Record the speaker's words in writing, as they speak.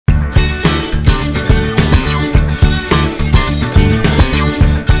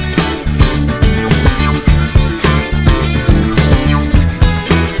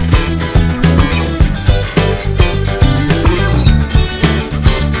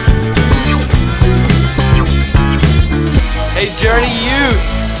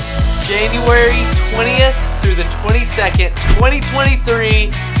22nd, 2023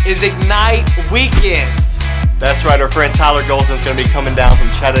 is Ignite Weekend. That's right, our friend Tyler Golson is going to be coming down from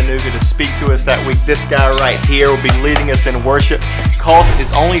Chattanooga to speak to us that week. This guy right here will be leading us in worship. Cost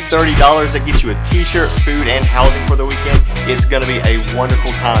is only $30. That gets you a t-shirt, food, and housing for the weekend. It's going to be a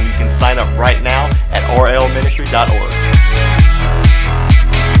wonderful time. You can sign up right now at rlministry.org.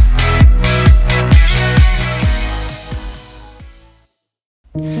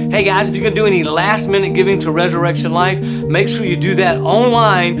 Hey guys, if you're going to do any last minute giving to Resurrection Life, make sure you do that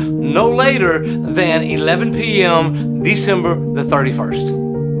online no later than 11 p.m. December the 31st.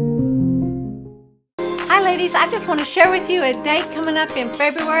 Hi ladies, I just want to share with you a date coming up in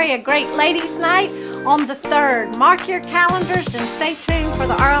February, a great ladies night on the 3rd. Mark your calendars and stay tuned for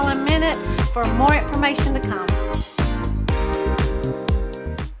the RLM Minute for more information to come.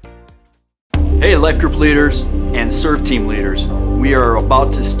 Hey Life Group leaders and Serve Team leaders, we are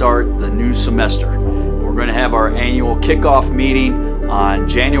about to start the new semester. We're going to have our annual kickoff meeting on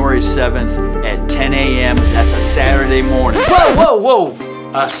January 7th at 10 a.m. That's a Saturday morning. Whoa, whoa,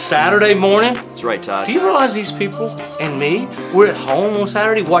 whoa! A Saturday morning? That's right, Todd. Do you realize these people and me, we're at home on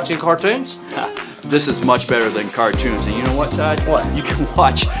Saturday watching cartoons? This is much better than cartoons. And you know what, Todd? What? You can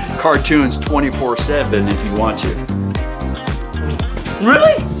watch cartoons 24/7 if you want to.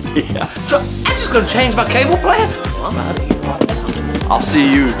 Really? Yeah. So I'm just going to change my cable plan? Well, I'm out of here right now. I'll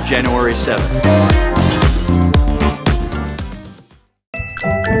see you January 7th.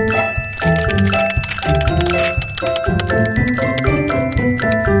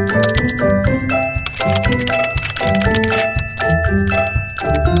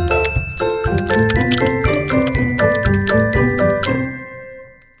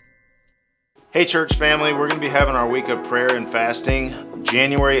 Hey church family, we're going to be having our week of prayer and fasting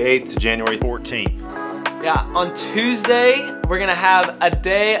January 8th to January 14th. Yeah, on Tuesday, we're gonna have a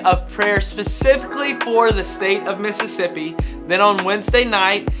day of prayer specifically for the state of Mississippi. Then on Wednesday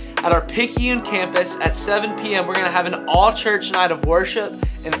night at our Picayune campus at 7 p.m., we're gonna have an all-church night of worship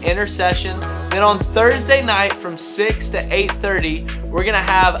and intercession. Then on Thursday night from 6 to 8:30, we're gonna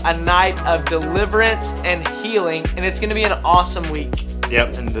have a night of deliverance and healing, and it's gonna be an awesome week.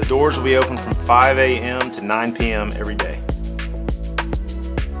 Yep, and the doors will be open from 5 a.m. to 9 p.m. every day.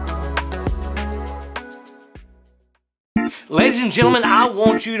 Ladies and gentlemen, I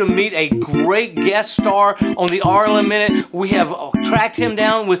want you to meet a great guest star on the RLM Minute. We have tracked him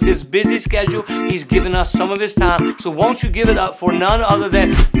down with his busy schedule. He's given us some of his time. So won't you give it up for none other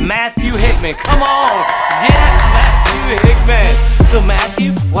than Matthew Hickman. Come on. Yes, Matthew Hickman. So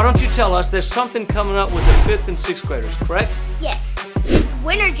Matthew, why don't you tell us there's something coming up with the 5th and 6th graders, correct? Yes. It's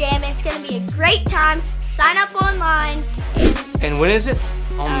Winter Jam and it's going to be a great time. Sign up online. And when is it?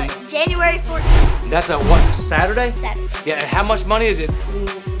 January 14th. That's a what, Saturday? Saturday. Yeah, and how much money is it?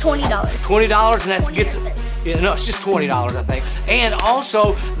 $20. $20, and that gets it. Yeah, no, it's just $20, I think. And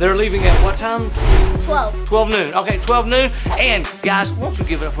also, they're leaving at what time? 12. 12 noon. Okay, 12 noon. And guys, won't you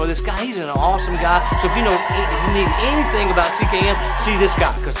give it up for this guy? He's an awesome guy. So if you know, if you need anything about CKM, see this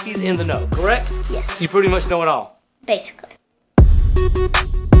guy, because he's in the know, correct? Yes. You pretty much know it all. Basically.